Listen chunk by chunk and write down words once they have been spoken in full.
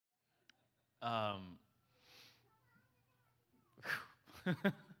Um,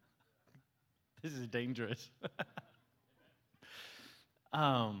 this is dangerous.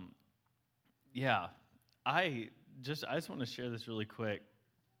 um, yeah, I just want to share this really quick.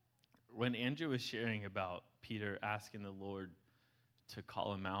 When Andrew was sharing about Peter asking the Lord to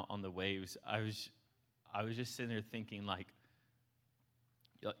call him out on the waves, I was just sitting there thinking, like,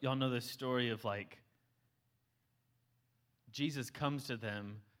 y'all know this story of, like, Jesus comes to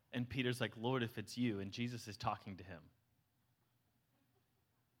them, and Peter's like, Lord, if it's you, and Jesus is talking to him.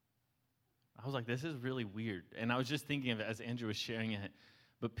 I was like, this is really weird. And I was just thinking of it as Andrew was sharing it.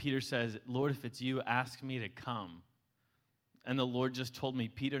 But Peter says, Lord, if it's you, ask me to come. And the Lord just told me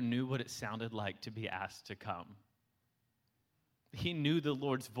Peter knew what it sounded like to be asked to come. He knew the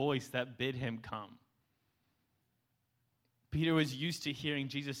Lord's voice that bid him come. Peter was used to hearing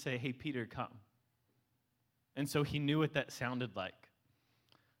Jesus say, hey, Peter, come. And so he knew what that sounded like.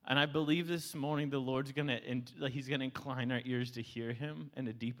 And I believe this morning the Lord's he's going to incline our ears to hear him in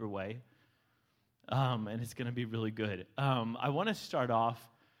a deeper way. And it's going to be really good. I want to start off,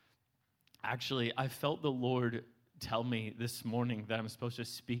 actually, I felt the Lord tell me this morning that I'm supposed to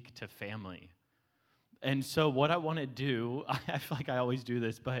speak to family. And so what I want to do, I feel like I always do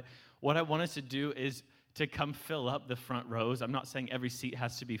this, but what I want us to do is to come fill up the front rows. I'm not saying every seat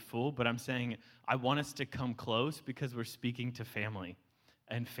has to be full, but I'm saying I want us to come close because we're speaking to family,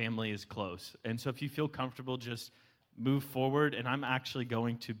 and family is close. And so if you feel comfortable, just move forward, and I'm actually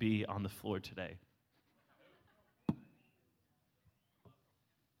going to be on the floor today.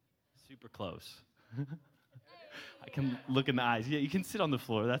 Super close. I can look in the eyes. Yeah, you can sit on the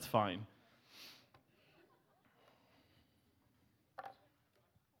floor. That's fine.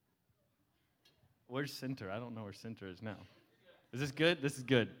 Where's center? I don't know where center is now. Is this good? This is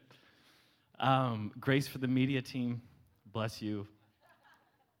good. Grace for the media team. Bless you.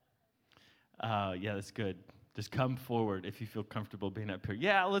 Yeah, that's good. Just come forward if you feel comfortable being up here.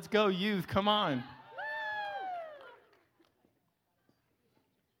 Yeah, let's go, youth. Come on.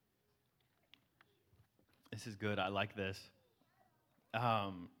 This is good. I like this.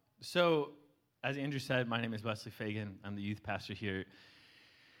 So, as Andrew said, my name is Wesley Fagan. I'm the youth pastor here.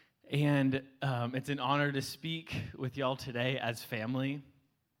 And it's an honor to speak with y'all today as family.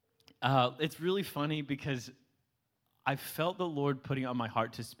 It's really funny because I felt the Lord putting on my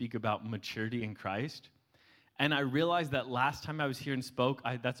heart to speak about maturity in Christ. And I realized that last time I was here and spoke,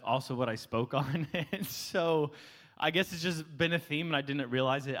 that's also what I spoke on. And so I guess it's just been a theme and I didn't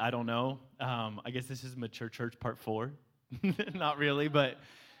realize it. I don't know. I guess this is Mature Church Part 4. Not really, but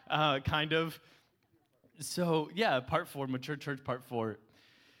kind of. So yeah, Part 4, Mature Church Part 4.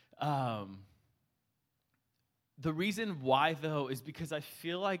 The reason why, though, is because I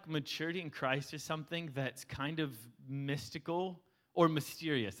feel like maturity in Christ is something that's kind of mystical or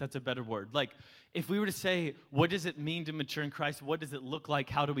mysterious. That's a better word. Like, if we were to say, what does it mean to mature in Christ? What does it look like?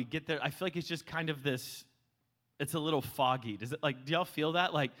 How do we get there? I feel like it's just kind of this, it's a little foggy. Do y'all feel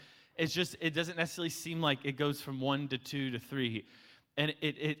that? Like, it doesn't necessarily seem like it goes from 1 to 2 to 3. And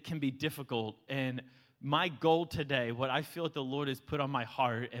it can be difficult. And my goal today, what I feel like the Lord has put on my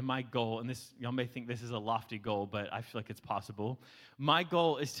heart, and my goal, and this, y'all may think this is a lofty goal, but I feel like it's possible. My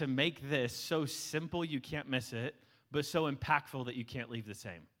goal is to make this so simple you can't miss it, but so impactful that you can't leave the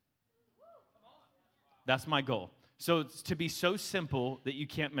same. That's my goal. So it's to be so simple that you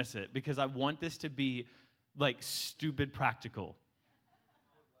can't miss it, because I want this to be like stupid practical.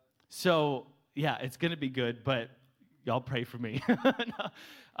 So yeah, it's going to be good, but y'all pray for me.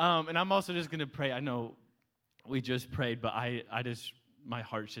 And I'm also just going to pray. I know we just prayed, but my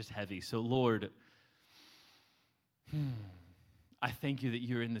heart's just heavy. So Lord, I thank you that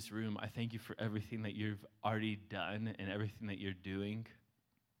you're in this room. I thank you for everything that you've already done and everything that you're doing.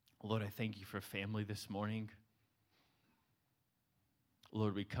 Lord, I thank you for family this morning.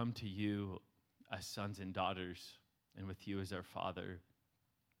 Lord, we come to you as sons and daughters, and with you as our Father.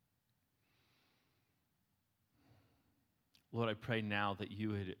 Lord, I pray now that you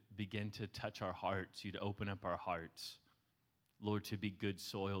would begin to touch our hearts. You'd open up our hearts, Lord, to be good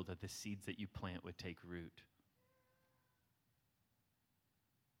soil, that the seeds that you plant would take root.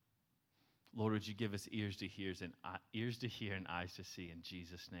 Lord, would you give us ears to hear and eyes to see, in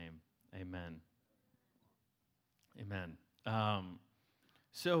Jesus' name, amen. Amen.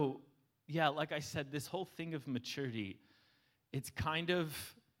 So, yeah, like I said, this whole thing of maturity, it's kind of,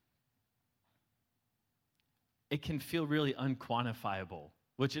 it can feel really unquantifiable,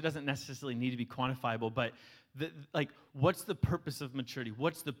 which it doesn't necessarily need to be quantifiable, but what's the purpose of maturity?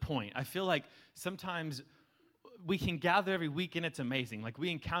 What's the point? I feel like sometimes we can gather every week and it's amazing. Like we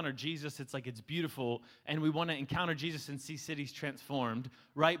encounter Jesus, it's like it's beautiful, and we want to encounter Jesus and see cities transformed,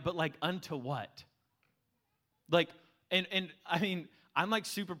 right? But like unto what? Like, and I mean, I'm like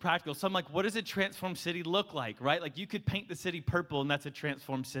super practical. So I'm like, what does a transformed city look like, right? Like you could paint the city purple and that's a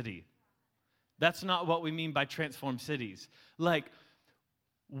transformed city. That's not what we mean by transformed cities. Like,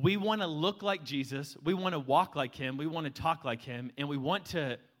 we want to look like Jesus, we want to walk like him, we want to talk like him, and we want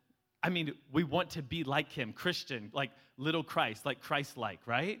to be like him, Christian, like little Christ, like Christ-like,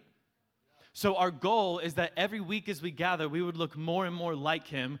 right? So our goal is that every week as we gather, we would look more and more like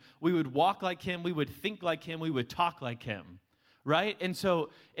him, we would walk like him, we would think like him, we would talk like him, right? And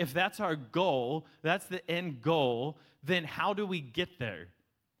so if that's our goal, that's the end goal, then how do we get there?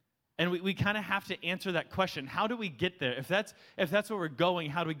 And we kind of have to answer that question. How do we get there? If that's where we're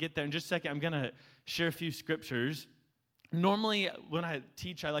going, how do we get there? In just a second, I'm going to share a few scriptures. Normally, when I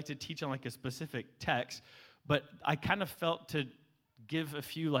teach, I like to teach on like a specific text, but I kind of felt to give a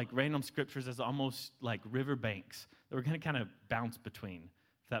few like random scriptures as almost like riverbanks that we're going to kind of bounce between,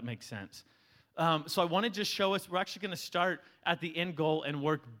 if that makes sense. So I want to just show us, we're actually going to start at the end goal and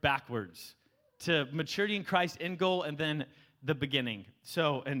work backwards to maturity in Christ, end goal, and then the beginning.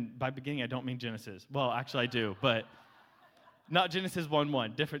 So, and by beginning, I don't mean Genesis. Well, actually I do, but not Genesis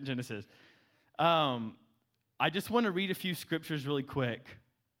 1:1, different Genesis. I just want to read a few scriptures really quick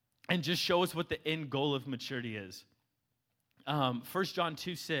and just show us what the end goal of maturity is. 1 John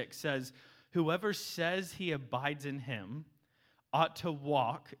 2:6 says, whoever says he abides in him ought to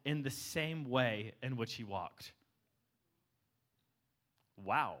walk in the same way in which he walked.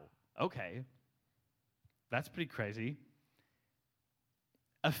 Wow, okay. That's pretty crazy.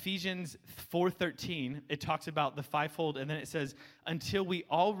 Ephesians 4:13, it talks about the fivefold, and then it says, until we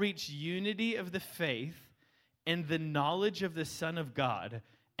all reach unity of the faith and the knowledge of the Son of God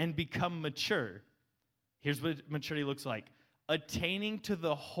and become mature. Here's what maturity looks like. Attaining to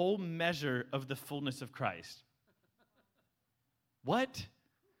the whole measure of the fullness of Christ. What?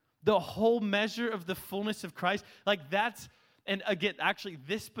 The whole measure of the fullness of Christ? Like that's, and again, actually,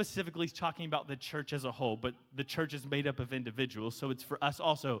 this specifically is talking about the church as a whole, but the church is made up of individuals, so it's for us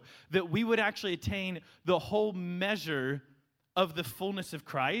also, that we would actually attain the whole measure of the fullness of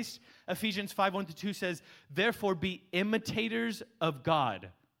Christ. Ephesians 5:1-2 says, therefore be imitators of God.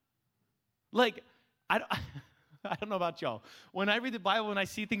 Like, I don't know about y'all. When I read the Bible and I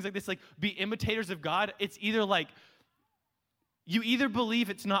see things like this, like be imitators of God, it's either like, you either believe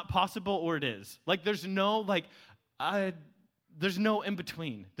it's not possible or it is. Like there's no there's no in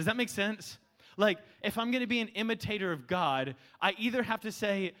between. Does that make sense? Like if I'm going to be an imitator of God, I either have to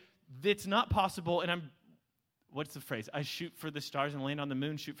say it's not possible and what's the phrase? I shoot for the stars and land on the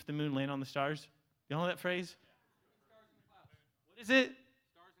moon, shoot for the moon, land on the stars. You know that phrase? Stars and clouds. What is it?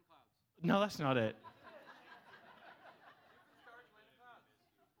 Stars and clouds. No, that's not it.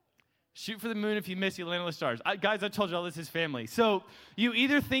 Shoot for the moon. If you miss, you land on the stars. Guys, I told y'all this is family. So you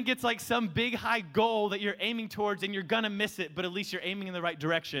either think it's like some big high goal that you're aiming towards and you're going to miss it, but at least you're aiming in the right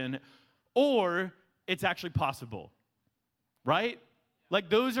direction, or it's actually possible, right? Like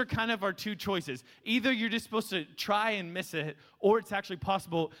those are kind of our two choices. Either you're just supposed to try and miss it, or it's actually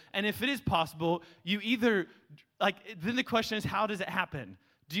possible. And if it is possible, you either, like, then the question is, how does it happen?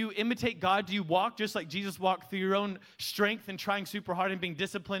 Do you imitate God? Do you walk just like Jesus walked through your own strength and trying super hard and being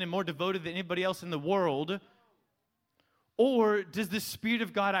disciplined and more devoted than anybody else in the world? Or does the Spirit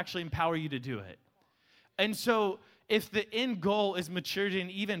of God actually empower you to do it? And so if the end goal is maturity,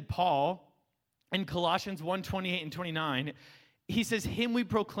 and even Paul in Colossians 1:28 and 29, he says, him we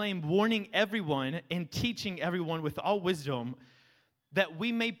proclaim, warning everyone and teaching everyone with all wisdom, that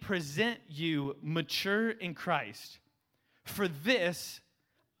we may present you mature in Christ. For this,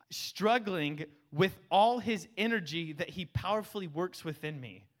 struggling with all his energy that he powerfully works within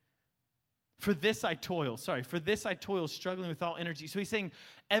me. For this I toil, struggling with all energy. So he's saying,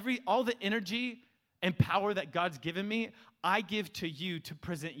 all the energy and power that God's given me, I give to you to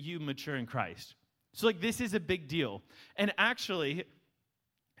present you mature in Christ. So like this is a big deal. And actually,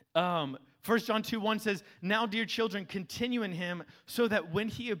 1 John 2:1 says, now dear children, continue in him so that when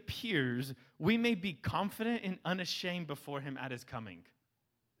he appears, we may be confident and unashamed before him at his coming.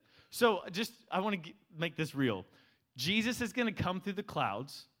 So I want to make this real. Jesus is going to come through the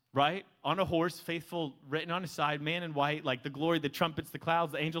clouds, right? On a horse, faithful, written on his side, man in white, like the glory, the trumpets, the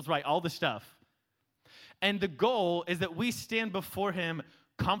clouds, the angels, right? All the stuff. And the goal is that we stand before him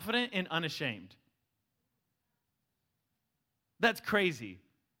confident and unashamed. That's crazy.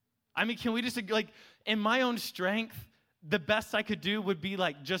 I mean, can we just, like, in my own strength, the best I could do would be,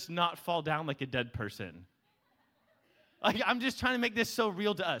 like, just not fall down like a dead person. Like, I'm just trying to make this so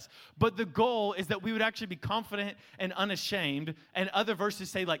real to us. But the goal is that we would actually be confident and unashamed. And other verses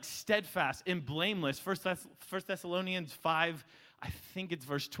say, like, steadfast and blameless. First Thessalonians 5, I think it's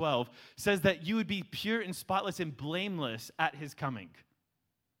verse 12, says that you would be pure and spotless and blameless at his coming.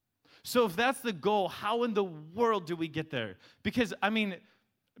 So if that's the goal, how in the world do we get there? Because, I mean,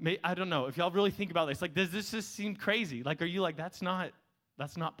 I don't know. If y'all really think about this, like, does this just seem crazy? Like, are you like, that's not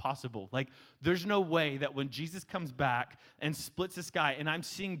possible. Like, there's no way that when Jesus comes back and splits the sky and I'm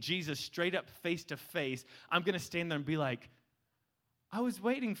seeing Jesus straight up face to face, I'm going to stand there and be like, I was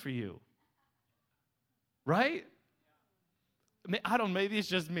waiting for you. Right? I don't know. Maybe it's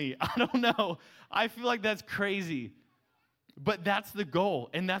just me. I don't know. I feel like that's crazy. But that's the goal,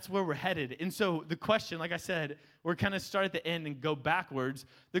 and that's where we're headed. And so the question, like I said, we're kind of start at the end and go backwards.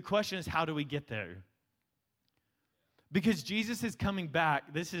 The question is, how do we get there? Because Jesus is coming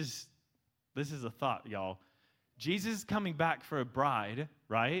back. This is a thought, y'all. Jesus is coming back for a bride,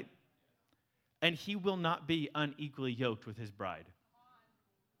 right? And he will not be unequally yoked with his bride.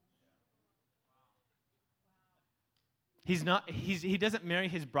 He doesn't marry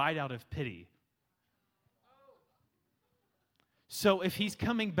his bride out of pity. So if he's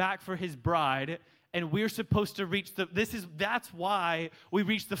coming back for his bride, and we're supposed to reach that's why we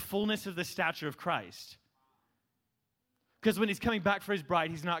reach the fullness of the stature of Christ. Because when he's coming back for his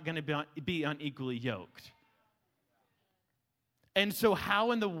bride, he's not going to be unequally yoked. And so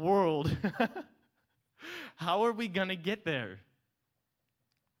how in the world, how are we going to get there?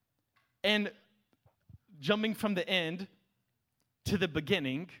 And jumping from the end to the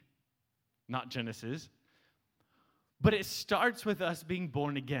beginning, not Genesis, but it starts with us being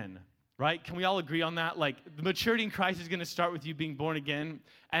born again, right? Can we all agree on that? Like, the maturity in Christ is going to start with you being born again.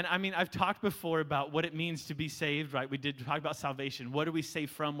 And I mean, I've talked before about what it means to be saved, right? We did talk about salvation. What are we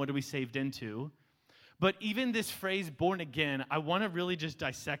saved from? What are we saved into? But even this phrase, born again, I want to really just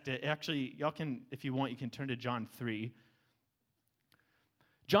dissect it. Actually, y'all can, if you want, you can turn to John 3.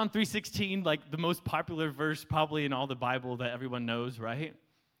 John 3:16, like the most popular verse probably in all the Bible that everyone knows, right?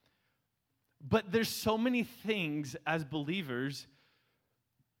 But there's so many things as believers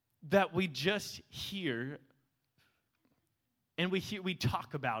that we just hear, and we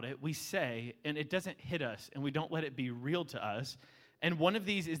talk about it, we say, and it doesn't hit us, and we don't let it be real to us. And one of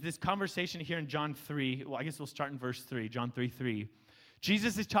these is this conversation here in John 3. Well, I guess we'll start in verse 3, John 3:3.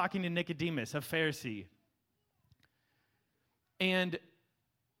 Jesus is talking to Nicodemus, a Pharisee. And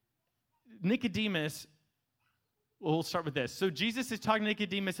Nicodemus, well, we'll start with this. So Jesus is talking to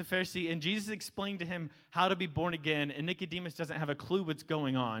Nicodemus, a Pharisee, and Jesus explained to him how to be born again, and Nicodemus doesn't have a clue what's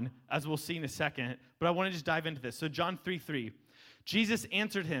going on, as we'll see in a second, but I want to just dive into this. So John 3:3, Jesus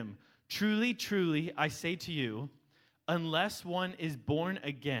answered him, "Truly, truly, I say to you, unless one is born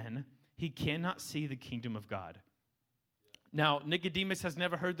again, he cannot see the kingdom of God." Now, Nicodemus has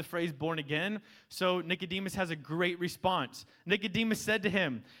never heard the phrase born again, so Nicodemus has a great response. Nicodemus said to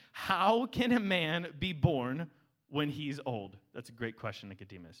him, "How can a man be born when he's old?" That's a great question,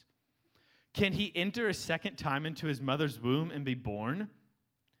 Nicodemus. "Can he enter a second time into his mother's womb and be born?"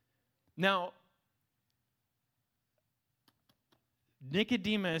 Now,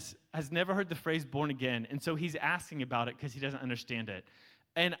 Nicodemus has never heard the phrase born again, and so he's asking about it because he doesn't understand it.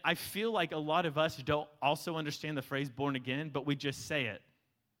 And I feel like a lot of us don't also understand the phrase born again, but we just say it.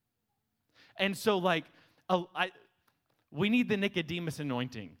 And so, like, we need the Nicodemus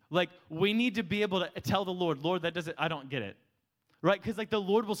anointing. Like, we need to be able to tell the Lord, "Lord, I don't get it." Right? Because, like, the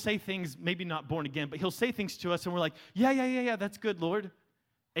Lord will say things, maybe not born again, but he'll say things to us, and we're like, yeah, that's good, Lord.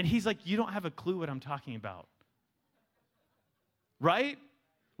 And he's like, "You don't have a clue what I'm talking about." Right?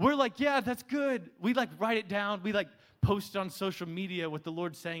 We're like, "Yeah, that's good." We, like, write it down. We, like, post on social media what the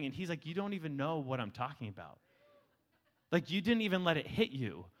Lord's saying, and he's like, "You don't even know what I'm talking about. Like, you didn't even let it hit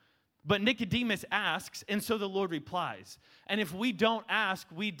you." But Nicodemus asks, and so the Lord replies. And if we don't ask,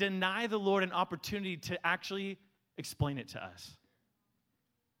 we deny the Lord an opportunity to actually explain it to us.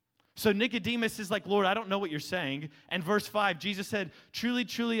 So Nicodemus is like, "Lord, I don't know what you're saying." And verse 5, Jesus said, "Truly,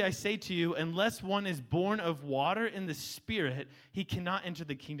 truly, I say to you, unless one is born of water and the Spirit, he cannot enter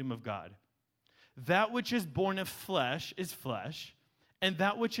the kingdom of God. That which is born of flesh is flesh, and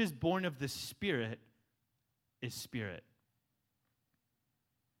that which is born of the Spirit is spirit."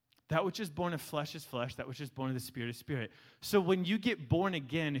 That which is born of flesh is flesh, that which is born of the Spirit is spirit. So when you get born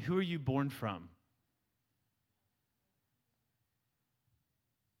again, who are you born from?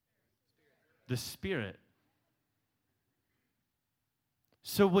 The Spirit.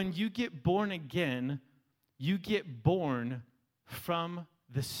 So when you get born again, you get born from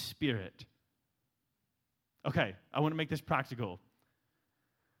the Spirit. Okay, I want to make this practical.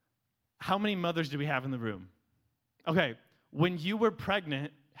 How many mothers do we have in the room? Okay, when you were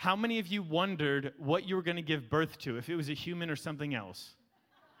pregnant, how many of you wondered what you were going to give birth to, if it was a human or something else?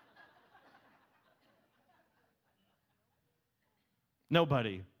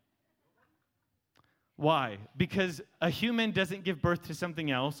 Nobody. Why? Because a human doesn't give birth to something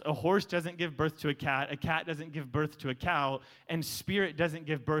else, a horse doesn't give birth to a cat doesn't give birth to a cow, and spirit doesn't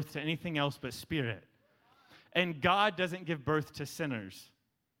give birth to anything else but spirit. And God doesn't give birth to sinners.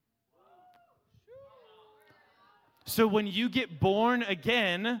 So when you get born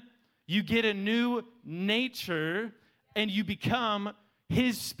again, you get a new nature and you become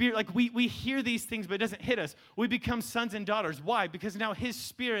His Spirit. Like we hear these things, but it doesn't hit us. We become sons and daughters. Why? Because now His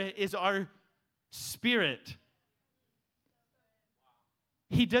Spirit is our spirit.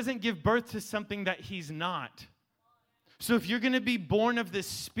 He doesn't give birth to something that He's not. So if you're going to be born of the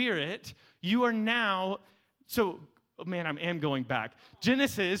Spirit, you are now, so, oh man, I am going back.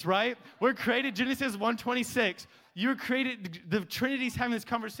 Genesis, right? We're created, Genesis 1:26. You're created, the Trinity's having this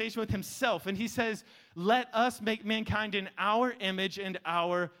conversation with Himself, and He says, let us make mankind in our image and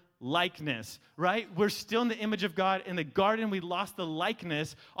our likeness, right? We're still in the image of God. In the garden, we lost the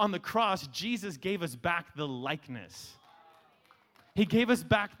likeness. On the cross, Jesus gave us back the likeness. He gave us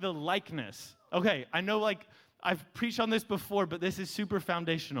back the likeness. Okay, I know like I've preached on this before, but this is super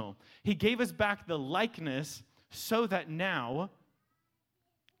foundational. He gave us back the likeness so that now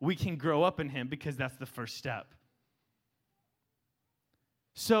we can grow up in Him, because that's the first step.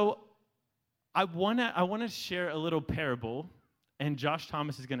 So I want to share a little parable, and Josh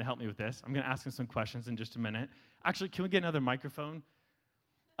Thomas is going to help me with this. I'm going to ask him some questions in just a minute. Actually, can we get another microphone?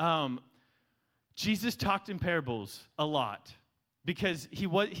 Jesus talked in parables a lot because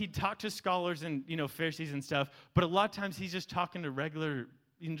he talked to scholars and Pharisees and stuff, but a lot of times he's just talking to regular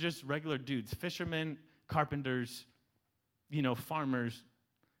dudes, fishermen, carpenters, farmers.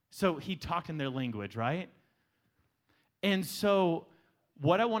 So he talked in their language, right? And so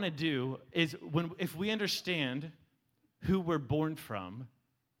what I want to do is if we understand who we're born from,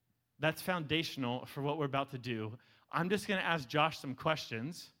 that's foundational for what we're about to do. I'm just going to ask Josh some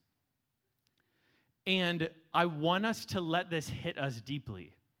questions, and I want us to let this hit us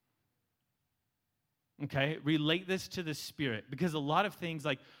deeply. Okay? Relate this to the Spirit, because a lot of things,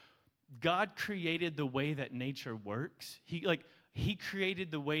 like God created the way that nature works. He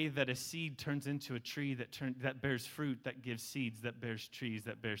created the way that a seed turns into a tree that bears fruit, that gives seeds, that bears trees,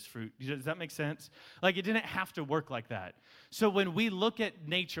 that bears fruit. Does that make sense? Like, it didn't have to work like that. So when we look at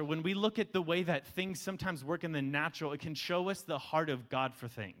nature, when we look at the way that things sometimes work in the natural, it can show us the heart of God for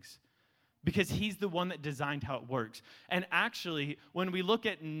things, because He's the one that designed how it works. And actually, when we look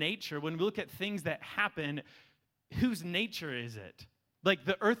at nature, when we look at things that happen, whose nature is it? Like,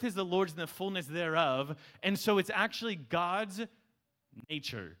 the earth is the Lord's and the fullness thereof, and so it's actually God's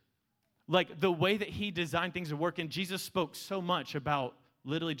nature, like the way that He designed things to work. And Jesus spoke so much about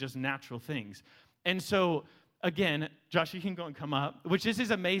literally just natural things. And so again, Josh, you can go and come up, which this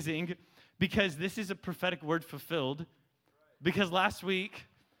is amazing because this is a prophetic word fulfilled. Because last week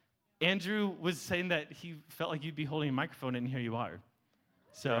Andrew was saying that he felt like you'd be holding a microphone, and here you are.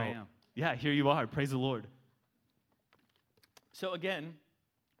 So I am. Yeah, here you are. Praise the Lord. So again,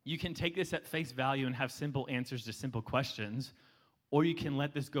 you can take this at face value and have simple answers to simple questions, or you can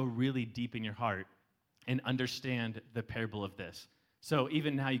let this go really deep in your heart and understand the parable of this. So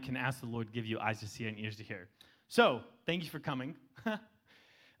even now, you can ask the Lord to give you eyes to see and ears to hear. So thank you for coming.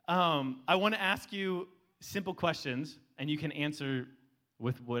 I want to ask you simple questions, and you can answer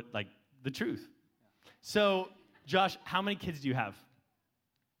with the truth. So, Josh, how many kids do you have?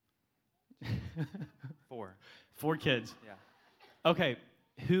 4. 4 kids. Yeah. Okay,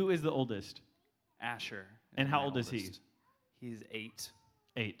 who is the oldest? Asher. And how my old is he? oldest. He's 8.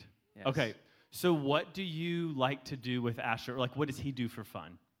 8. Yes. Okay, so what do you like to do with Asher? Like, what does he do for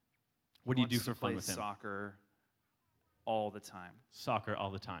fun? What do you do for fun with him? Soccer all the time. Soccer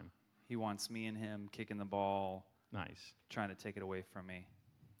all the time. He wants me and him kicking the ball, Nice. trying to take it away from me.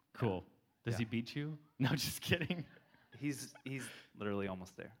 Cool. Does Yeah. he beat you? No, just kidding. He's literally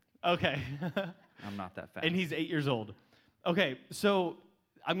almost there. Okay. I'm not that fast. And he's 8 years old. Okay, so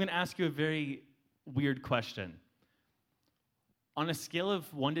I'm going to ask you a very weird question. On a scale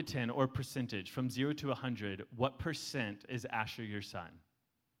of 1 to 10, or percentage, from 0 to 100, what percent is Asher your son?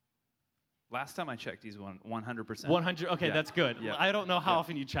 Last time I checked, he's 100%. 100? Okay, Yeah. that's good. Yeah. I don't know how Yeah.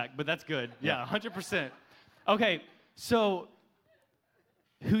 often you check, but that's good. Yeah. Yeah, 100%. Okay, so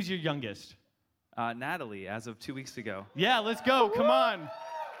who's your youngest? Natalie, as of 2 weeks ago. Yeah, let's go. Come on.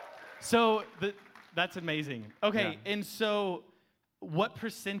 So that's amazing. Okay, Yeah. and so what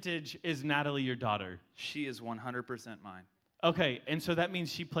percentage is Natalie your daughter? She is 100% mine. Okay, and so that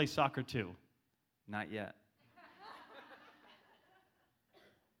means she plays soccer too. Not yet.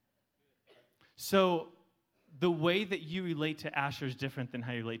 So the way that you relate to Asher is different than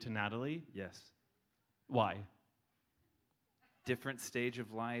how you relate to Natalie. Yes. Why? Different stage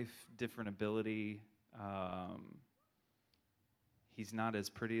of life, different ability. He's not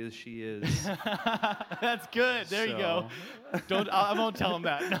as pretty as she is. That's good. There you go. I won't tell him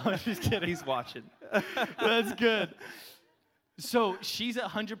that. No, I'm just kidding. He's watching. That's good. So she's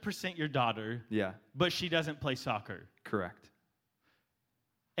 100% your daughter. Yeah. But she doesn't play soccer. Correct.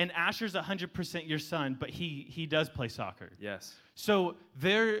 And Asher's 100% your son, but he does play soccer. Yes. So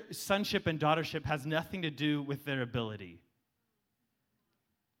their sonship and daughtership has nothing to do with their ability.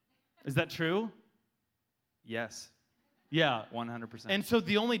 Is that true? Yes. Yeah. 100%. And so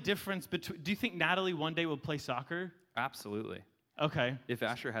the only difference between, do you think Natalie one day will play soccer? Absolutely. Okay. If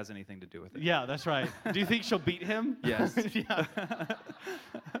Asher has anything to do with it. Yeah, that's right. Do you think she'll beat him? Yes. Yeah.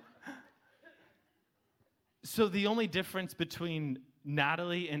 So the only difference between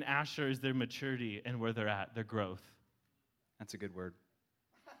Natalie and Asher is their maturity and where they're at, their growth. That's a good word.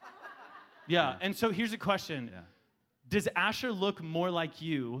 Yeah. And so here's a question. Yeah. Does Asher look more like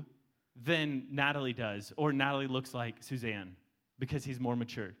you than Natalie does, or Natalie looks like Suzanne because he's more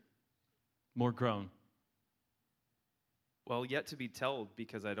mature, more grown? Well, yet to be told,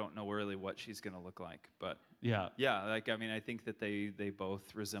 because I don't know really what she's going to look like. But yeah, I think that they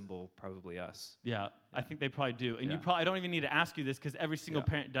both resemble probably us. Yeah, I think they probably do. And Yeah. I don't even need to ask you this because every single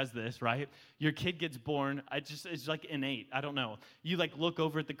parent does this, right? Your kid gets born, it's like innate. I don't know. You like look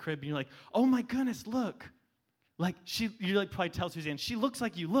over at the crib and you're like, oh my goodness, look. Like you like probably tell Suzanne, she looks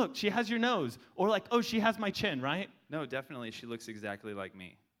like you. Look, she has your nose. Or like, oh, she has my chin, right? No, definitely she looks exactly like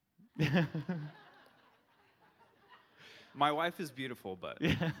me. My wife is beautiful, but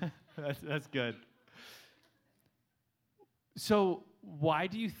yeah, that's good. So why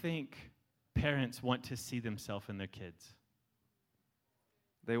do you think parents want to see themselves in their kids?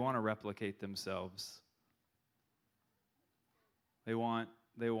 they want to replicate themselves. They want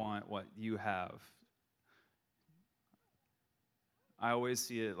what you have. I always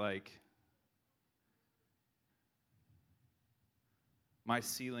see it like my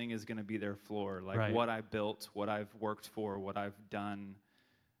ceiling is going to be their floor. Like Right. what I built, what I've worked for, what I've done.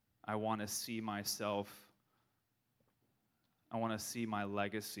 I want to see myself. I want to see my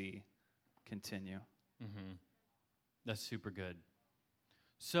legacy continue. Mm-hmm. That's super good.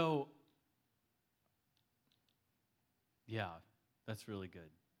 So, yeah, that's really good.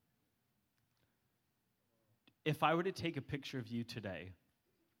 If I were to take a picture of you today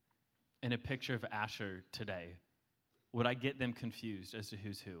and a picture of Asher today, would I get them confused as to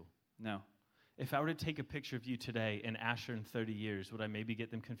who's who? No. If I were to take a picture of you today and Asher in 30 years, would I maybe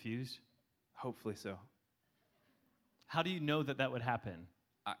get them confused? Hopefully so. How do you know that that would happen?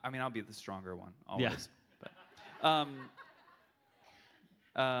 I mean, I'll be the stronger one always. Yeah.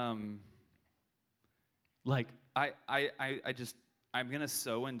 But, Like, I'm going to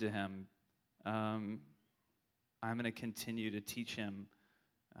sow into him. I'm going to continue to teach him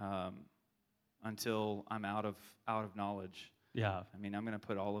until I'm out of knowledge. yeah, I mean, I'm going to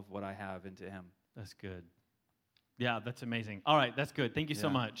put all of what I have into him. that's good. Yeah, that's amazing. All right, that's good. Thank you so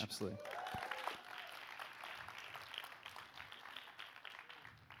Yeah, much. Absolutely.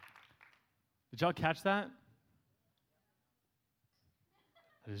 Did y'all catch that?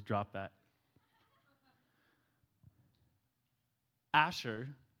 I just dropped that. Asher,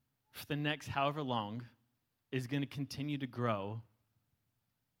 for the next however long, is going to continue to grow.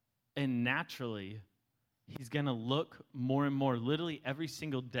 And naturally, he's going to look more and more, literally every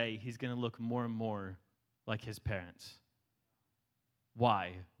single day, he's going to look more and more like his parents.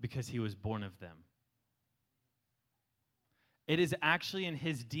 Why? Because he was born of them. It is actually in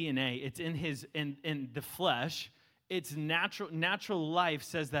his DNA. It's in the flesh. It's natural life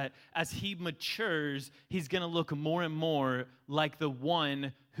says that as he matures, he's going to look more and more like the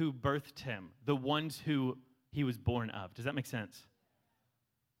one who birthed him, the ones who he was born of. Does that make sense?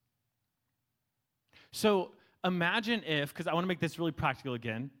 So imagine because I want to make this really practical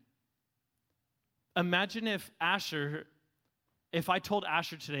again. Imagine if I told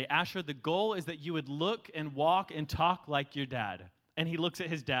Asher today, Asher, the goal is that you would look and walk and talk like your dad. And he looks at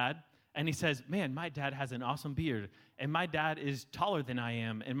his dad and he says, man, my dad has an awesome beard. And my dad is taller than I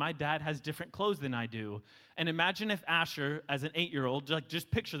am. And my dad has different clothes than I do. And imagine if Asher, as an 8-year-old,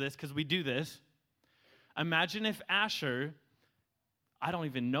 just picture this because we do this. Imagine if Asher, I don't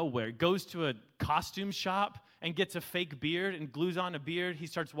even know where, goes to a costume shop and gets a fake beard and glues on a beard. He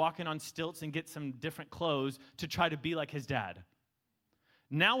starts walking on stilts and gets some different clothes to try to be like his dad.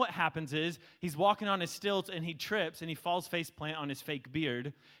 Now what happens is he's walking on his stilts and he trips and he falls face plant on his fake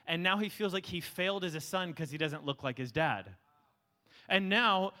beard. And now he feels like he failed as a son because he doesn't look like his dad. And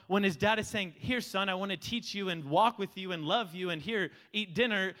now, when his dad is saying, here, son, I want to teach you and walk with you and love you and here, eat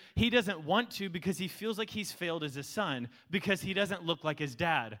dinner, he doesn't want to because he feels like he's failed as a son because he doesn't look like his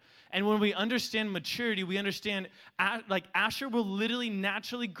dad. And when we understand maturity, we understand, like Asher will literally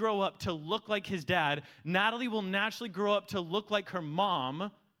naturally grow up to look like his dad. Natalie will naturally grow up to look like her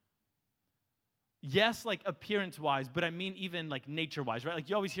mom. Yes, like appearance-wise, but I mean even like nature-wise, right? Like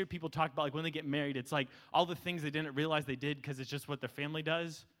you always hear people talk about like when they get married, it's like all the things they didn't realize they did because it's just what their family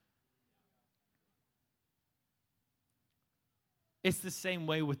does. It's the same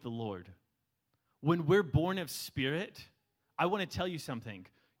way with the Lord. When we're born of spirit, I want to tell you something.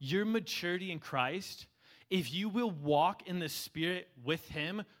 Your maturity in Christ, if you will walk in the Spirit with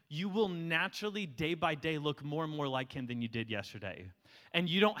him, you will naturally day by day look more and more like him than you did yesterday. And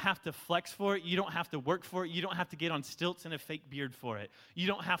you don't have to flex for it. You don't have to work for it. You don't have to get on stilts and a fake beard for it. You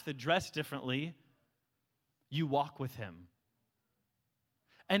don't have to dress differently. You walk with him.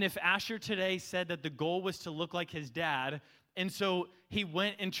 And if Asher today said that the goal was to look like his dad, and so he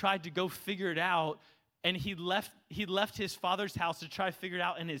went and tried to go figure it out, and he left his father's house to try to figure it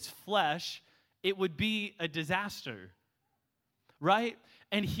out in his flesh, it would be a disaster, right?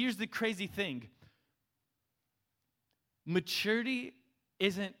 And here's the crazy thing. Maturity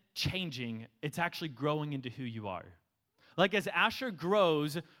isn't changing, it's actually growing into who you are. Like as Asher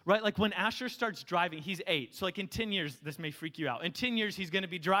grows, right, like when Asher starts driving, he's 8. So like in 10 years, this may freak you out. In 10 years, he's going to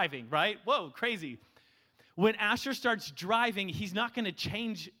be driving, right? Whoa, crazy. When Asher starts driving, he's not going to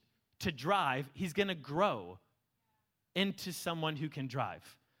change to drive. He's going to grow into someone who can drive.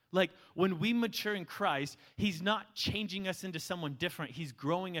 Like when we mature in Christ, he's not changing us into someone different. He's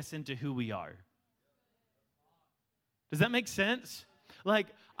growing us into who we are. Does that make sense? Like,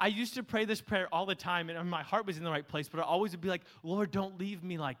 I used to pray this prayer all the time, and my heart was in the right place, but I always would be like, Lord, don't leave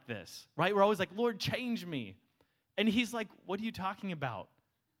me like this, right? We're always like, Lord, change me. And he's like, what are you talking about?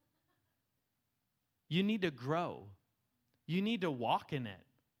 You need to grow. You need to walk in it.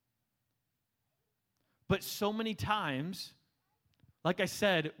 But so many times, like I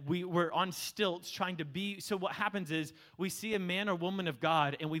said, we're on stilts trying to be. So what happens is we see a man or woman of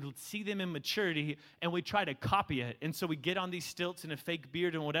God and we see them in maturity and we try to copy it. And so we get on these stilts and a fake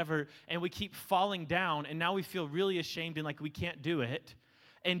beard and whatever, and we keep falling down. And now we feel really ashamed and like we can't do it.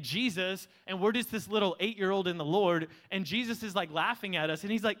 And Jesus, and we're just this little 8-year-old in the Lord, and Jesus is like laughing at us.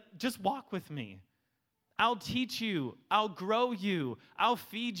 And he's like, just walk with me. I'll teach you. I'll grow you. I'll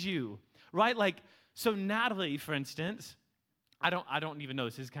feed you. Right? Like, so Natalie, for instance, I don't even know.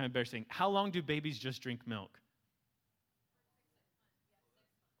 This is kind of embarrassing. How long do babies just drink milk?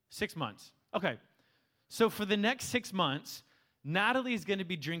 6 months. Okay. So for the next 6 months, Natalie is going to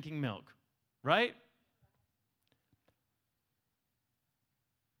be drinking milk, right?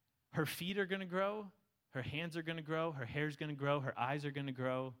 Her feet are going to grow. Her hands are going to grow. Her hair is going to grow. Her eyes are going to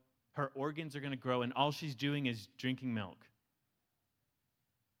grow. Her organs are going to grow. And all she's doing is drinking milk.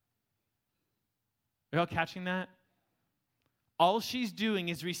 Are y'all catching that? All she's doing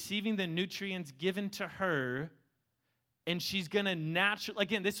is receiving the nutrients given to her, and she's going to naturally,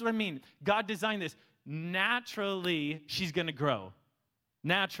 again, this is what I mean. God designed this. Naturally, she's going to grow.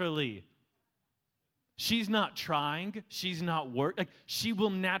 Naturally. She's not trying. She's not working. Like, she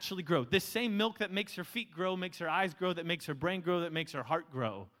will naturally grow. This same milk that makes her feet grow, makes her eyes grow, that makes her brain grow, that makes her heart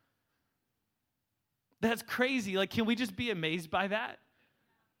grow. That's crazy. Like, can we just be amazed by that?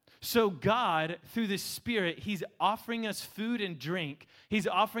 So God, through the Spirit, he's offering us food and drink. He's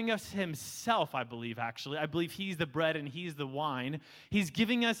offering us himself, I believe, actually. I believe he's the bread and he's the wine. He's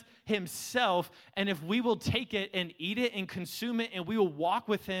giving us himself, and if we will take it and eat it and consume it, and we will walk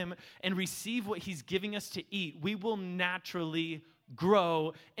with him and receive what he's giving us to eat, we will naturally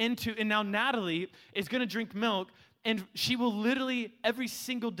grow into, and now Natalie is going to drink milk, and she will literally every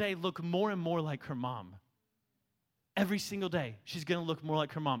single day look more and more like her mom. Every single day, she's going to look more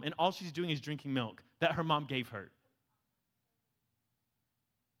like her mom. And all she's doing is drinking milk that her mom gave her.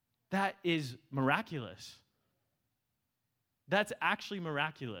 That is miraculous. That's actually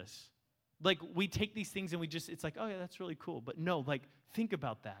miraculous. Like, we take these things and we just, it's like, oh yeah, that's really cool. But no, like, think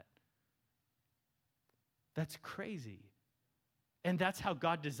about that. That's crazy. And that's how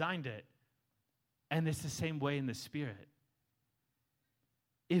God designed it. And it's the same way in the Spirit.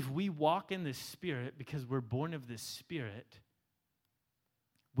 If we walk in the Spirit because we're born of the Spirit,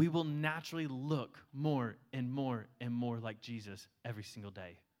 we will naturally look more and more and more like Jesus every single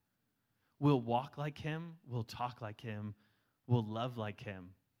day. We'll walk like him, we'll talk like him, we'll love like him.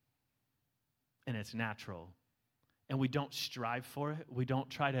 And it's natural. And we don't strive for it. We don't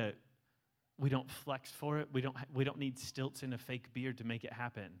flex for it. We don't need stilts and a fake beard to make it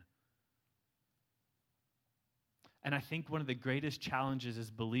happen. And I think one of the greatest challenges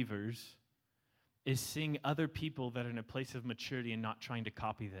as believers is seeing other people that are in a place of maturity and not trying to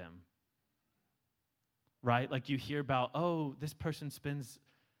copy them. Right? Like you hear about, oh, this person spends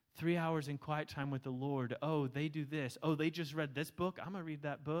 3 hours in quiet time with the Lord. Oh, they do this. Oh, they just read this book. I'm going to read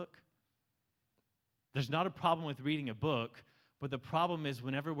that book. There's not a problem with reading a book, but the problem is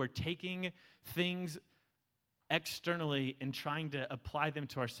whenever we're taking things externally and trying to apply them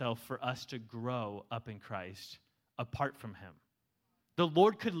to ourselves for us to grow up in Christ apart from him. The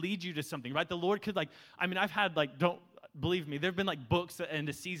Lord could lead you to something, right? The Lord could I've had don't believe me, there have been books in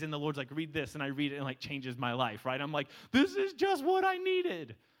a season the Lord's read this, and I read it and changes my life, right? I'm this is just what I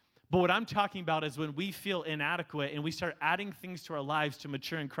needed. But what I'm talking about is when we feel inadequate and we start adding things to our lives to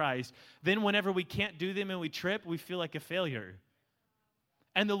mature in Christ, then whenever we can't do them and we trip, we feel like a failure.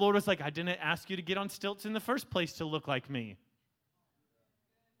 And the Lord was I didn't ask you to get on stilts in the first place to look like me.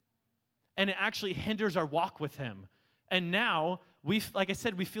 And it actually hinders our walk with him. And now, like I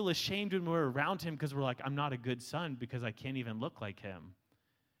said, we feel ashamed when we're around him because we're I'm not a good son because I can't even look like him.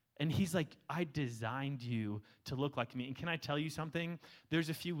 And he's I designed you to look like me. And can I tell you something? There's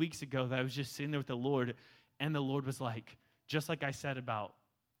a few weeks ago that I was just sitting there with the Lord, and the Lord was just like I said about,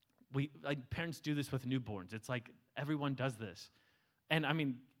 parents do this with newborns. It's everyone does this. And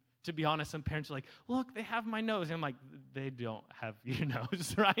to be honest, some parents are look, they have my nose. And I'm they don't have your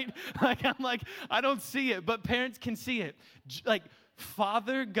nose, right? I don't see it, but parents can see it.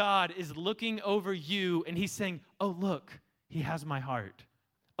 Father God is looking over you, and he's saying, oh, look, he has my heart.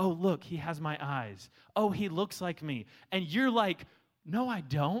 Oh, look, he has my eyes. Oh, he looks like me. And you're no, I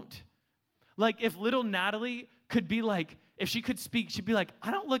don't. If little Natalie could be if she could speak, she'd be I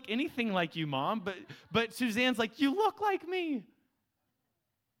don't look anything like you, Mom. But Suzanne's you look like me.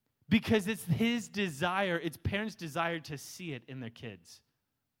 Because it's his desire, it's parents' desire to see it in their kids.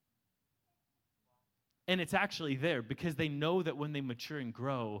 And it's actually there because they know that when they mature and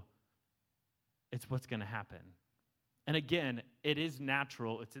grow, it's what's going to happen. And again, it is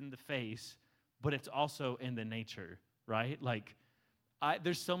natural, it's in the face, but it's also in the nature, right?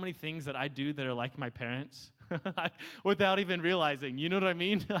 There's so many things that I do that are like my parents without even realizing, you know what I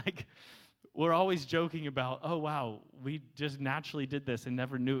mean? We're always joking about, oh, wow, we just naturally did this and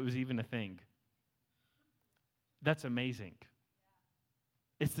never knew it was even a thing. That's amazing.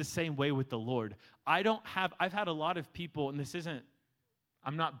 It's the same way with the Lord. I've had a lot of people, and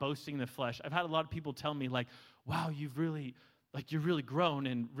I'm not boasting in the flesh. I've had a lot of people tell me wow, you've really, you're really grown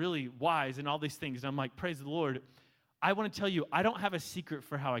and really wise and all these things. And I'm praise the Lord. I want to tell you, I don't have a secret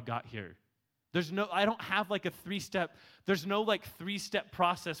for how I got here. I don't have a three-step, there's no three-step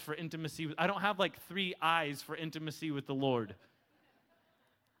process for intimacy. I don't have 3 eyes for intimacy with the Lord.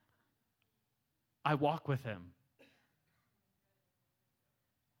 I walk with him.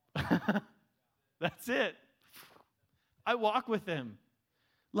 That's it. I walk with him.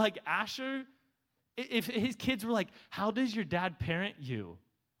 Asher, if his kids were how does your dad parent you?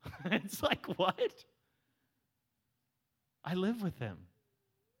 It's what? I live with him.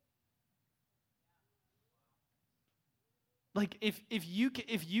 If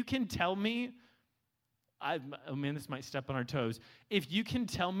you can tell me, this might step on our toes. If you can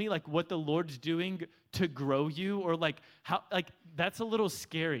tell me what the Lord's doing to grow you, or how, that's a little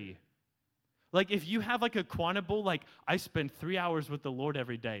scary. If you have a quantable, I spend 3 hours with the Lord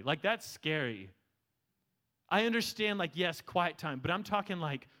every day, that's scary. I understand, yes, quiet time, but I'm talking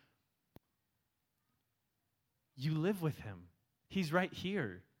you live with him. He's right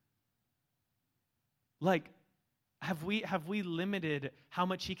here. Have we limited how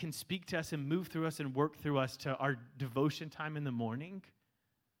much he can speak to us and move through us and work through us to our devotion time in the morning?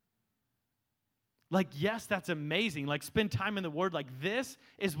 Yes, that's amazing. Spend time in the Word. This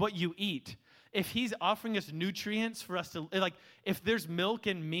is what you eat. If he's offering us nutrients for us to, if there's milk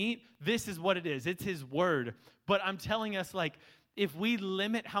and meat, this is what it is. It's his Word. But I'm telling us, if we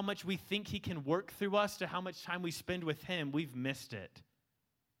limit how much we think he can work through us to how much time we spend with him, we've missed it.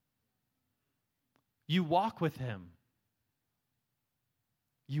 You walk with him.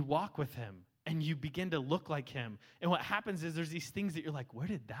 You walk with him, and you begin to look like him. And what happens is there's these things that you're where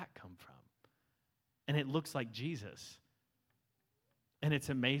did that come from? And it looks like Jesus. And it's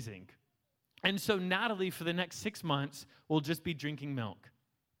amazing. And so Natalie, for the next 6 months, will just be drinking milk.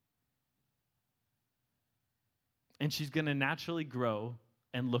 And she's going to naturally grow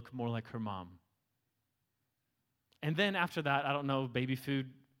and look more like her mom. And then after that, I don't know, baby food,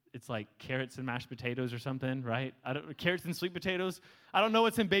 it's carrots and mashed potatoes or something, right? Carrots and sweet potatoes. I don't know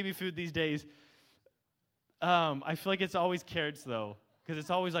what's in baby food these days. I feel it's always carrots, though, because it's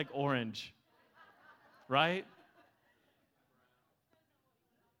always orange, right?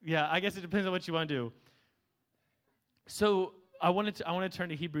 Yeah, I guess it depends on what you want to do. So I want to turn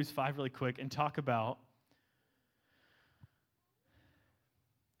to Hebrews 5 really quick and talk about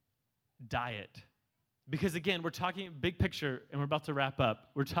diet. Because again, we're talking big picture and we're about to wrap up.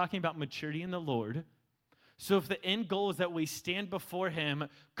 We're talking about maturity in the Lord. So if the end goal is that we stand before him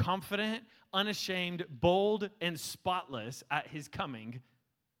confident, unashamed, bold, and spotless at his coming,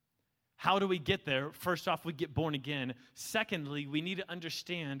 how do we get there? First off, we get born again. Secondly, we need to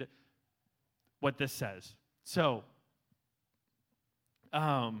understand what this says. So,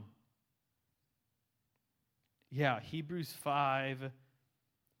 Hebrews 5,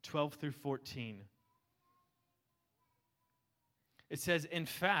 12 through 14. It says, in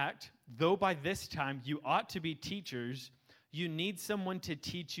fact, though by this time you ought to be teachers, you need someone to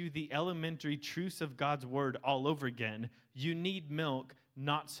teach you the elementary truths of God's word all over again. You need milk,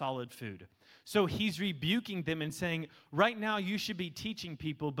 not solid food. So he's rebuking them and saying, right now you should be teaching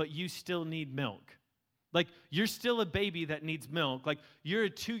people, but you still need milk. Like, you're still a baby that needs milk. Like, you're a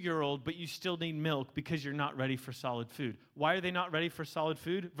 2-year-old, but you still need milk because you're not ready for solid food. Why are they not ready for solid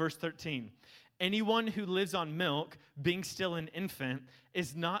food? Verse 13. Anyone who lives on milk, being still an infant,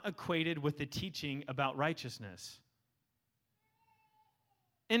 is not acquainted with the teaching about righteousness.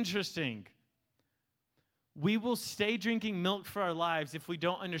 Interesting. We will stay drinking milk for our lives if we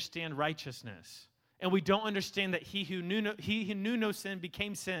don't understand righteousness. And we don't understand that he who knew no sin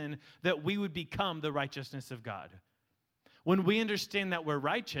became sin, that we would become the righteousness of God. When we understand that we're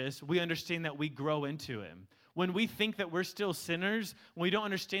righteous, we understand that we grow into him. When we think that we're still sinners, when we don't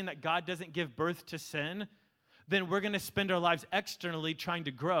understand that God doesn't give birth to sin, then we're going to spend our lives externally trying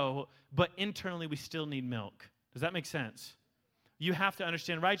to grow, but internally we still need milk. Does that make sense? You have to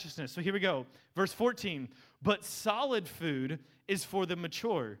understand righteousness. So here we go. Verse 14. But solid food is for the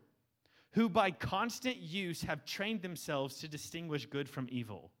mature, who by constant use have trained themselves to distinguish good from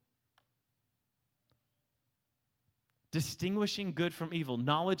evil. Distinguishing good from evil,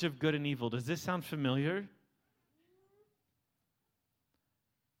 knowledge of good and evil. Does this sound familiar?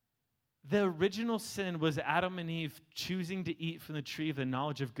 The original sin was Adam and Eve choosing to eat from the tree of the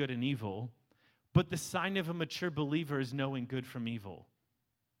knowledge of good and evil, but the sign of a mature believer is knowing good from evil.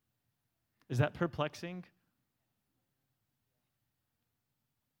 Is that perplexing?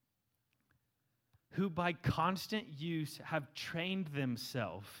 Who by constant use have trained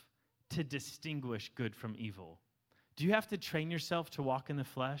themselves to distinguish good from evil. Do you have to train yourself to walk in the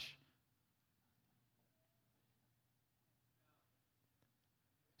flesh?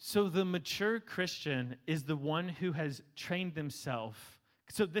 So the mature Christian is the one who has trained themselves.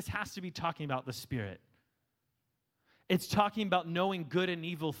 So this has to be talking about the Spirit. It's talking about knowing good and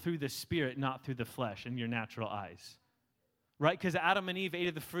evil through the Spirit, not through the flesh and your natural eyes. Right? Because Adam and Eve ate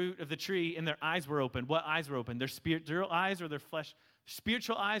of the fruit of the tree and their eyes were open. What eyes were open? Their spiritual eyes or their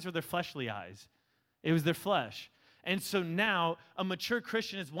spiritual eyes or their fleshly eyes? It was their flesh. And so now a mature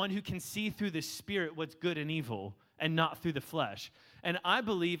Christian is one who can see through the Spirit what's good and evil and not through the flesh. And I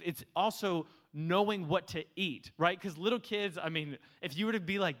believe it's also knowing what to eat, right? Because little kids, I mean, if you were to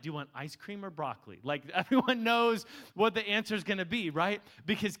be like, do you want ice cream or broccoli? Like, everyone knows what the answer is going to be, right?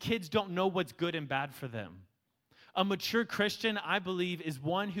 Because kids don't know what's good and bad for them. A mature Christian, I believe, is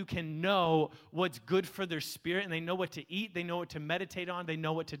one who can know what's good for their spirit, and they know what to eat, they know what to meditate on, they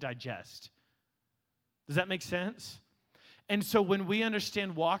know what to digest. Does that make sense? And so when we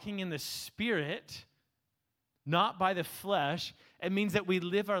understand walking in the Spirit, not by the flesh, it means that we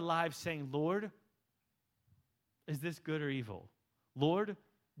live our lives saying, Lord, is this good or evil? Lord,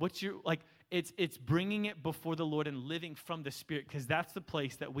 what's your, like, it's bringing it before the Lord and living from the Spirit, because that's the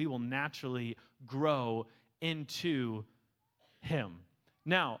place that we will naturally grow into him.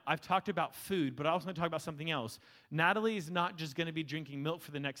 Now, I've talked about food, but I also want to talk about something else. Natalie is not just going to be drinking milk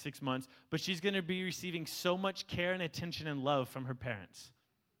for the next 6 months, but she's going to be receiving so much care and attention and love from her parents,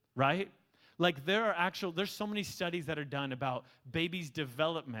 right? Like, there's so many studies that are done about babies'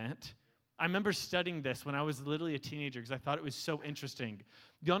 development. I remember studying this when I was literally a teenager because I thought it was so interesting.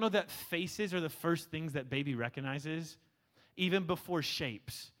 Y'all know that faces are the first things that baby recognizes, even before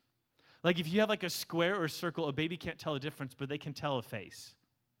shapes. Like, if you have like a square or a circle, a baby can't tell a difference, but they can tell a face.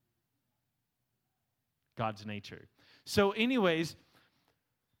 God's nature. So anyways,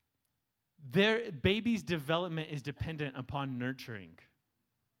 their baby's development is dependent upon nurturing.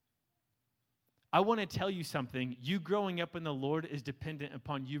 I want to tell you something. You growing up in the Lord is dependent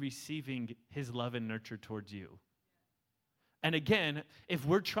upon you receiving his love and nurture towards you. And again, if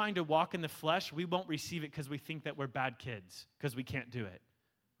we're trying to walk in the flesh, we won't receive it because we think that we're bad kids because we can't do it.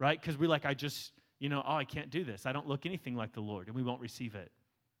 Right? Because we're like, I can't do this. I don't look anything like the Lord, and we won't receive it.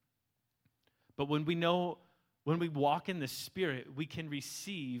 But when we know When we walk in the Spirit, we can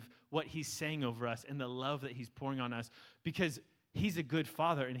receive what he's saying over us and the love that he's pouring on us because he's a good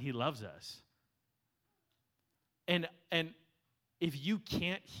father and he loves us. And if you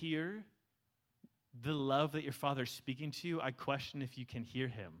can't hear the love that your father's speaking to you, I question if you can hear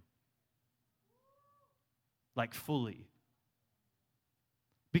him. Like fully.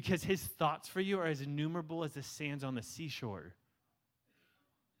 Because his thoughts for you are as innumerable as the sands on the seashore.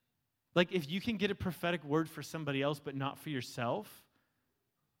 Like, if you can get a prophetic word for somebody else but not for yourself,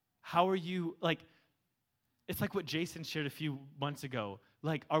 how are you, like, it's like what Jason shared a few months ago.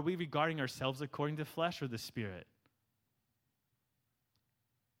 Like, are we regarding ourselves according to the flesh or the Spirit?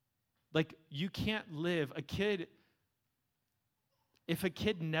 Like, you can't live, if a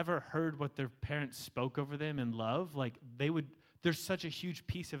kid never heard what their parents spoke over them in love, like, there's such a huge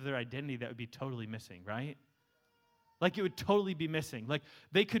piece of their identity that would be totally missing, right? Like, it would totally be missing. Like,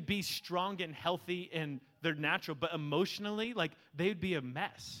 they could be strong and healthy and they're natural, but emotionally, like, they would be a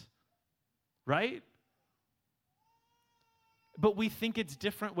mess, right? But we think it's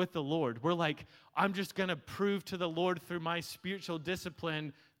different with the Lord. We're like, I'm just going to prove to the Lord through my spiritual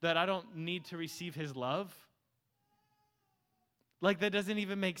discipline that I don't need to receive his love. Like, that doesn't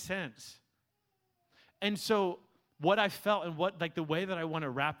even make sense. And so what I felt and the way that I want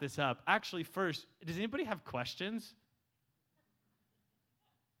to wrap this up, actually first, does anybody have questions?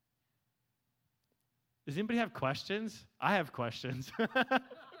 Does anybody have questions? I have questions.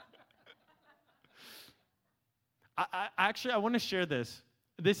 I want to share this.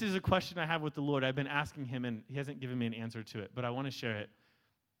 This is a question I have with the Lord. I've been asking him, and he hasn't given me an answer to it, but I want to share it.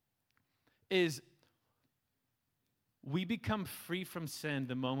 Is we become free from sin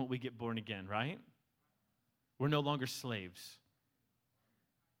the moment we get born again, right? We're no longer slaves.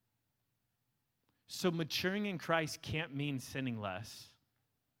 So maturing in Christ can't mean sinning less.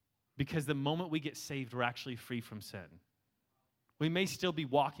 Because the moment we get saved, we're actually free from sin. We may still be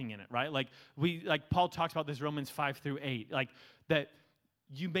walking in it, right? Like Paul talks about this Romans 5-8, like that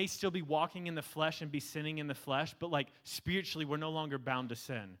you may still be walking in the flesh and be sinning in the flesh, but like spiritually, we're no longer bound to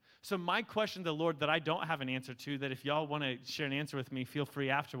sin. So my question to the Lord that I don't have an answer to, that if y'all want to share an answer with me, feel free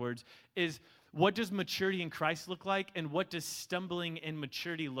afterwards, is what does maturity in Christ look like, and what does stumbling in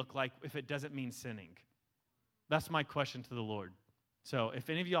maturity look like if it doesn't mean sinning? That's my question to the Lord. So if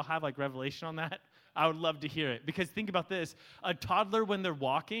any of y'all have like revelation on that, I would love to hear it. Because think about this. A toddler, when they're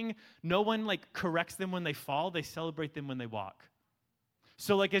walking, no one like corrects them when they fall. They celebrate them when they walk.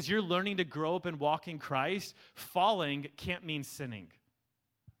 So like as you're learning to grow up and walk in Christ, falling can't mean sinning.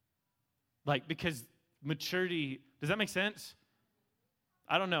 Like because maturity, does that make sense?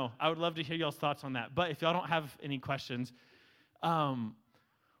 I don't know. I would love to hear y'all's thoughts on that. But if y'all don't have any questions,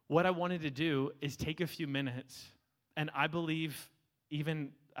 what I wanted to do is take a few minutes, and I believe even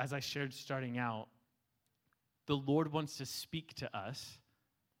as I shared starting out, the Lord wants to speak to us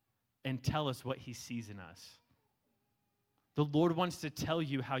and tell us what he sees in us. The Lord wants to tell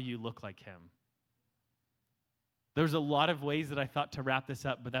you how you look like him. There's a lot of ways that I thought to wrap this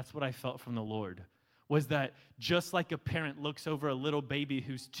up, but that's what I felt from the Lord, was that just like a parent looks over a little baby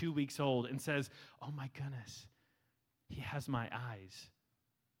who's 2 weeks old and says, oh my goodness, he has my eyes.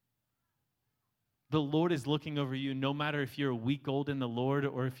 The Lord is looking over you no matter if you're a week old in the Lord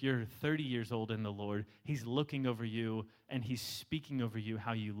or if you're 30 years old in the Lord. He's looking over you and he's speaking over you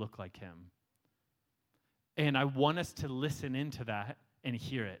how you look like him. And I want us to listen into that and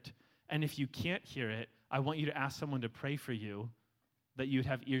hear it. And if you can't hear it, I want you to ask someone to pray for you that you'd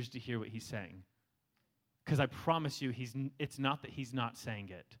have ears to hear what he's saying. Because I promise you, it's not that he's not saying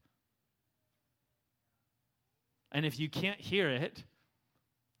it. And if you can't hear it,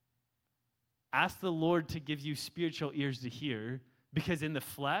 ask the Lord to give you spiritual ears to hear, because in the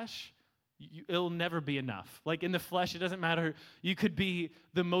flesh, it'll never be enough. Like in the flesh, it doesn't matter. You could be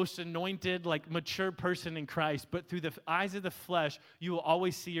the most anointed, like mature person in Christ, but through the eyes of the flesh, you will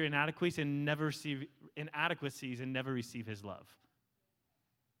always see your inadequacies and never receive his love.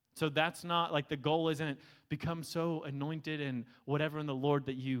 So that's not like the goal isn't become so anointed and whatever in the Lord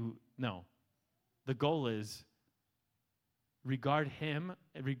that no. The goal is regard him,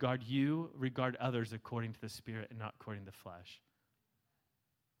 regard you, regard others according to the Spirit and not according to the flesh.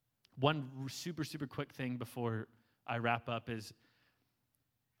 One super, super quick thing before I wrap up is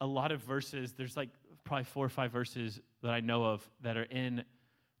a lot of verses, there's like probably 4 or 5 verses that I know of that are in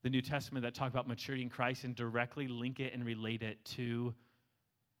the New Testament that talk about maturity in Christ and directly link it and relate it to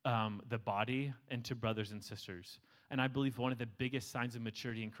the body and to brothers and sisters. And I believe one of the biggest signs of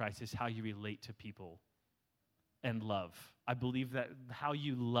maturity in Christ is how you relate to people and love. I believe that how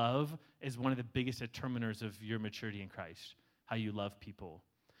you love is one of the biggest determiners of your maturity in Christ, how you love people.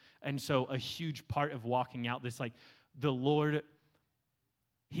 And so a huge part of walking out this, like, the Lord,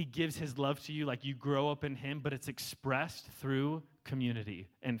 he gives his love to you, like you grow up in him, but it's expressed through community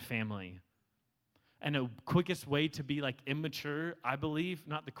and family. And a quickest way to be like immature, I believe,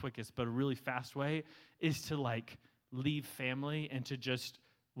 not the quickest, but a really fast way, is to like leave family and to just,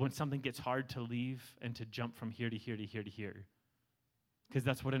 when something gets hard, to leave and to jump from here to here to here to here. Because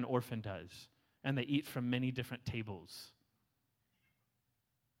that's what an orphan does. And they eat from many different tables.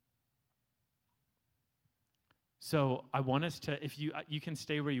 So I want us to, if you can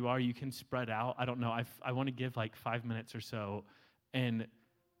stay where you are, you can spread out. I don't know, I want to give like 5 minutes or so and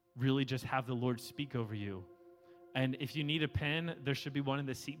really just have the Lord speak over you. And if you need a pen, there should be one in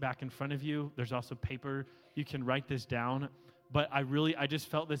the seat back in front of you. There's also paper. You can write this down. But I just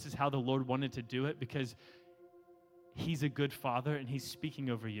felt this is how the Lord wanted to do it, because he's a good father and he's speaking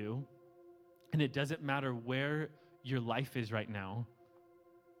over you. And it doesn't matter where your life is right now.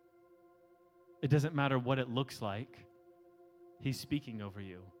 It doesn't matter what it looks like. He's speaking over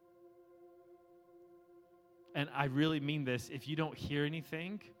you. And I really mean this. If you don't hear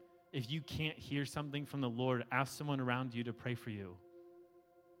anything, if you can't hear something from the Lord, ask someone around you to pray for you.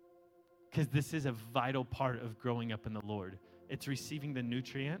 Because this is a vital part of growing up in the Lord. It's receiving the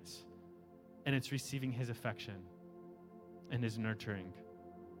nutrients, and it's receiving his affection and his nurturing.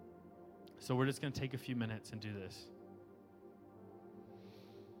 So we're just going to take a few minutes and do this.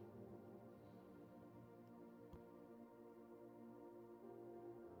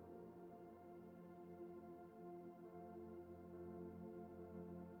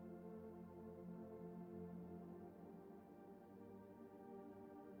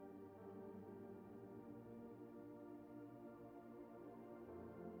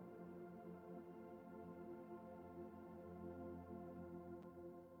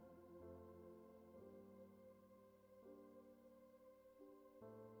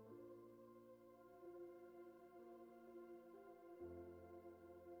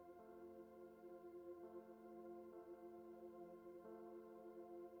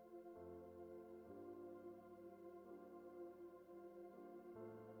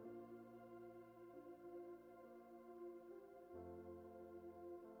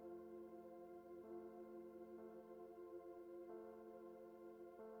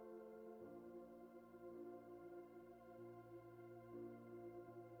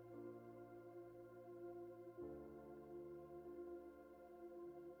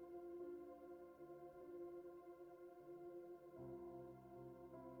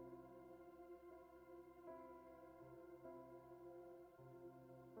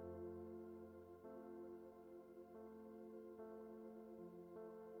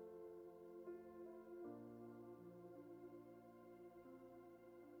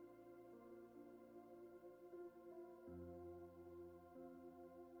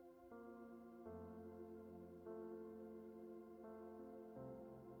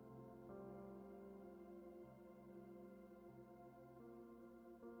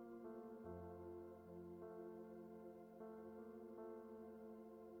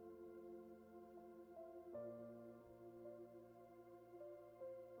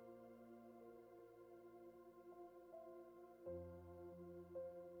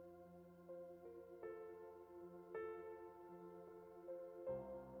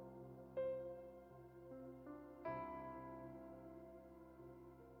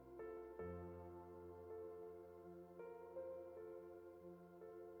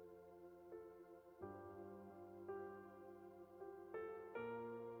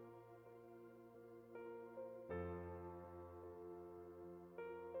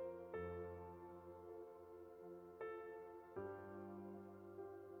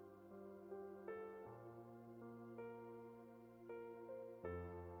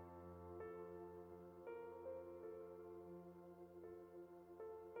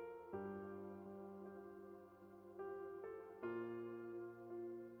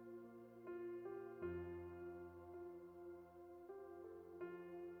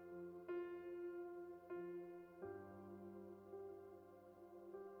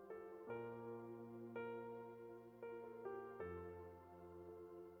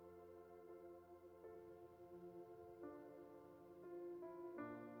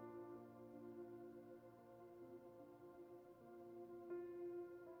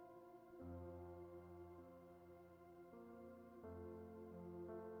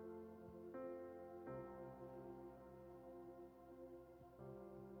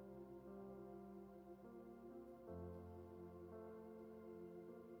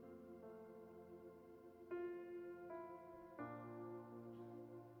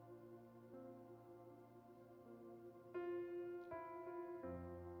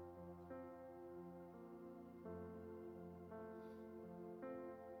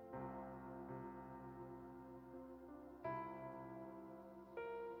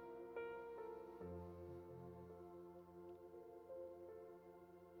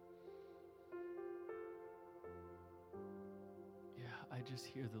 just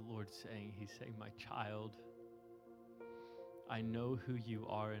hear the Lord saying, He's saying, my child, I know who you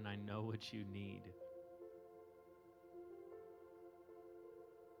are and I know what you need.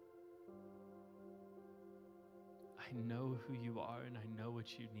 I know who you are and I know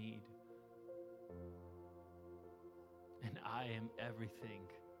what you need. And I am everything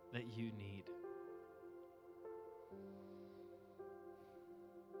that you need.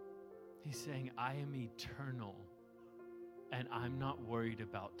 He's saying, I am eternal and I'm not worried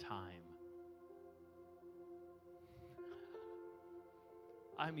about time.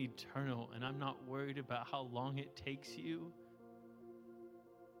 I'm eternal and I'm not worried about how long it takes you.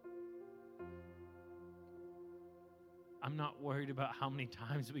 I'm not worried about how many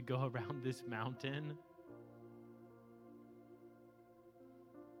times we go around this mountain.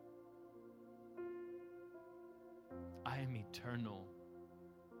 I am eternal.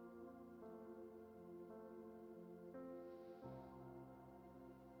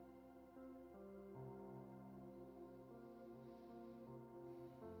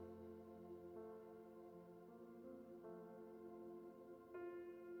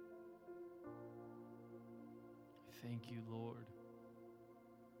 Thank you, Lord.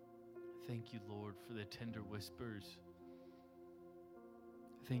 Thank you, Lord, for the tender whispers.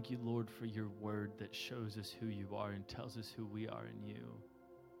 Thank you, Lord, for your word that shows us who you are and tells us who we are in you.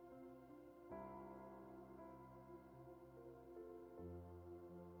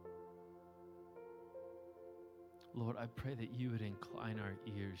 Lord, I pray that you would incline our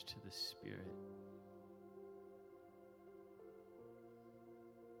ears to the Spirit.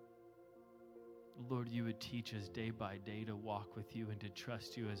 Lord, you would teach us day by day to walk with you and to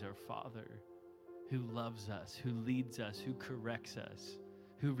trust you as our Father, who loves us, who leads us, who corrects us,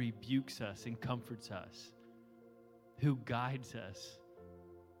 who rebukes us and comforts us, who guides us.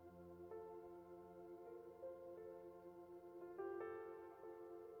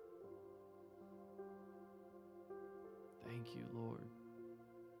 Thank you, Lord.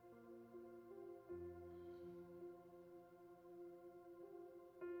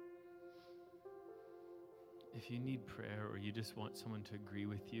 If you need prayer or you just want someone to agree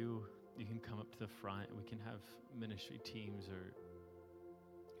with you, you can come up to the front and we can have ministry teams or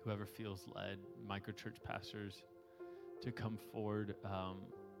whoever feels led, microchurch pastors, to come forward. I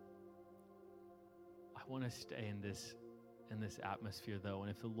want to stay in this atmosphere though, and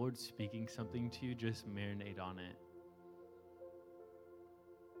if the Lord's speaking something to you, just marinate on it.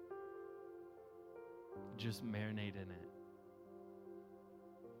 Just marinate in it.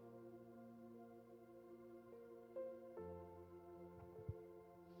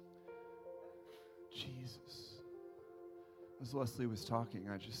 Jesus. As Wesley was talking,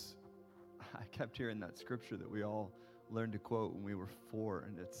 I kept hearing that scripture that we all learned to quote when we were 4,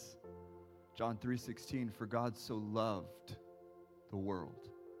 and it's John 3:16, for God so loved the world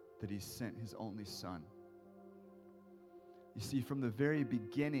that he sent his only son. You see, from the very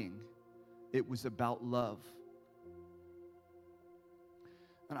beginning, it was about love.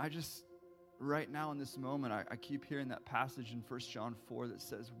 And right now in this moment, I keep hearing that passage in 1 John 4 that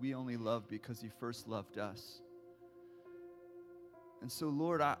says, we only love because he first loved us. And so,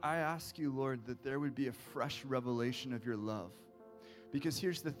 Lord, I ask you, Lord, that there would be a fresh revelation of your love. Because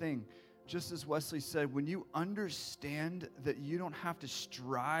here's the thing, just as Wesley said, when you understand that you don't have to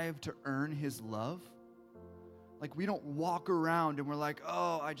strive to earn his love, like we don't walk around and we're like,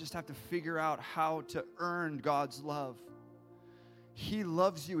 oh, I just have to figure out how to earn God's love. He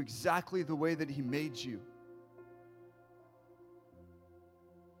loves you exactly the way that he made you.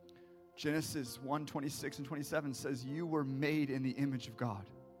 Genesis 1:26 and 27 says, you were made in the image of God.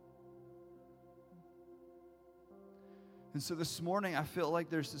 And so this morning, I feel like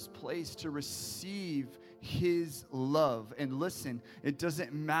there's this place to receive his love. And listen, it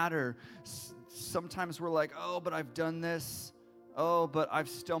doesn't matter. Sometimes we're like, oh, but I've done this. Oh, but I've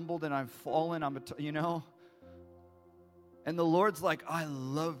stumbled and I've fallen. And the Lord's like, I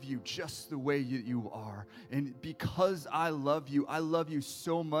love you just the way you are. And because I love you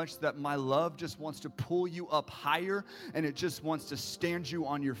so much that my love just wants to pull you up higher and it just wants to stand you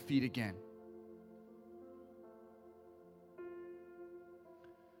on your feet again.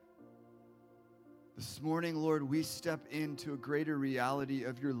 This morning, Lord, we step into a greater reality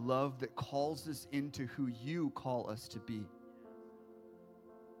of your love that calls us into who you call us to be.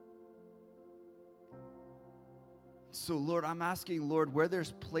 So, Lord, I'm asking, Lord, where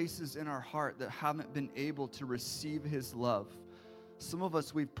there's places in our heart that haven't been able to receive his love. Some of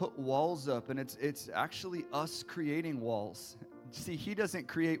us, we've put walls up, and it's actually us creating walls. See, he doesn't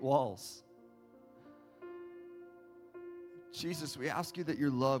create walls. Jesus, we ask you that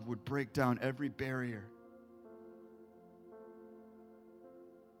your love would break down every barrier.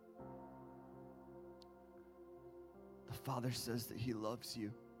 The Father says that He loves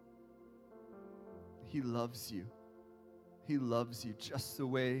you. He loves you. He loves you just the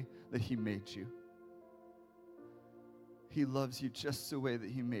way that He made you. He loves you just the way that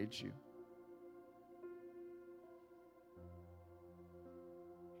He made you.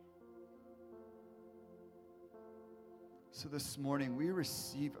 So this morning, we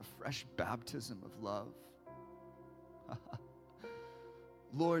receive a fresh baptism of love.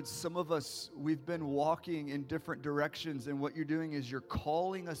 Lord, some of us, we've been walking in different directions, and what you're doing is you're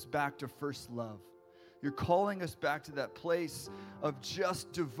calling us back to first love. You're calling us back to that place of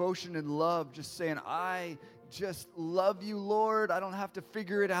just devotion and love, just saying, I just love you, Lord. I don't have to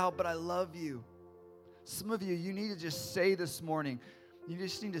figure it out, but I love you. Some of you, you need to just say this morning, you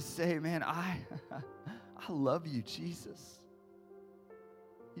just need to say, man, I love you, Jesus.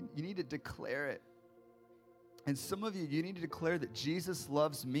 You need to declare it. And some of you, you need to declare that Jesus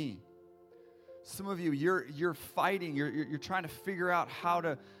loves me. Some of you, you're fighting, you're trying to figure out how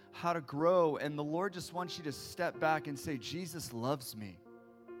to grow, and the Lord just wants you to step back and say, Jesus loves me.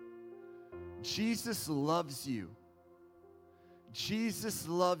 Jesus loves you. Jesus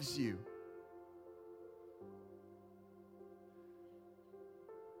loves you.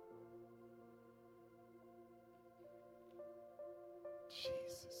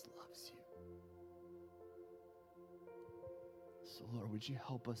 Jesus loves you. So, Lord, would you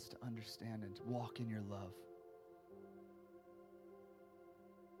help us to understand and to walk in your love?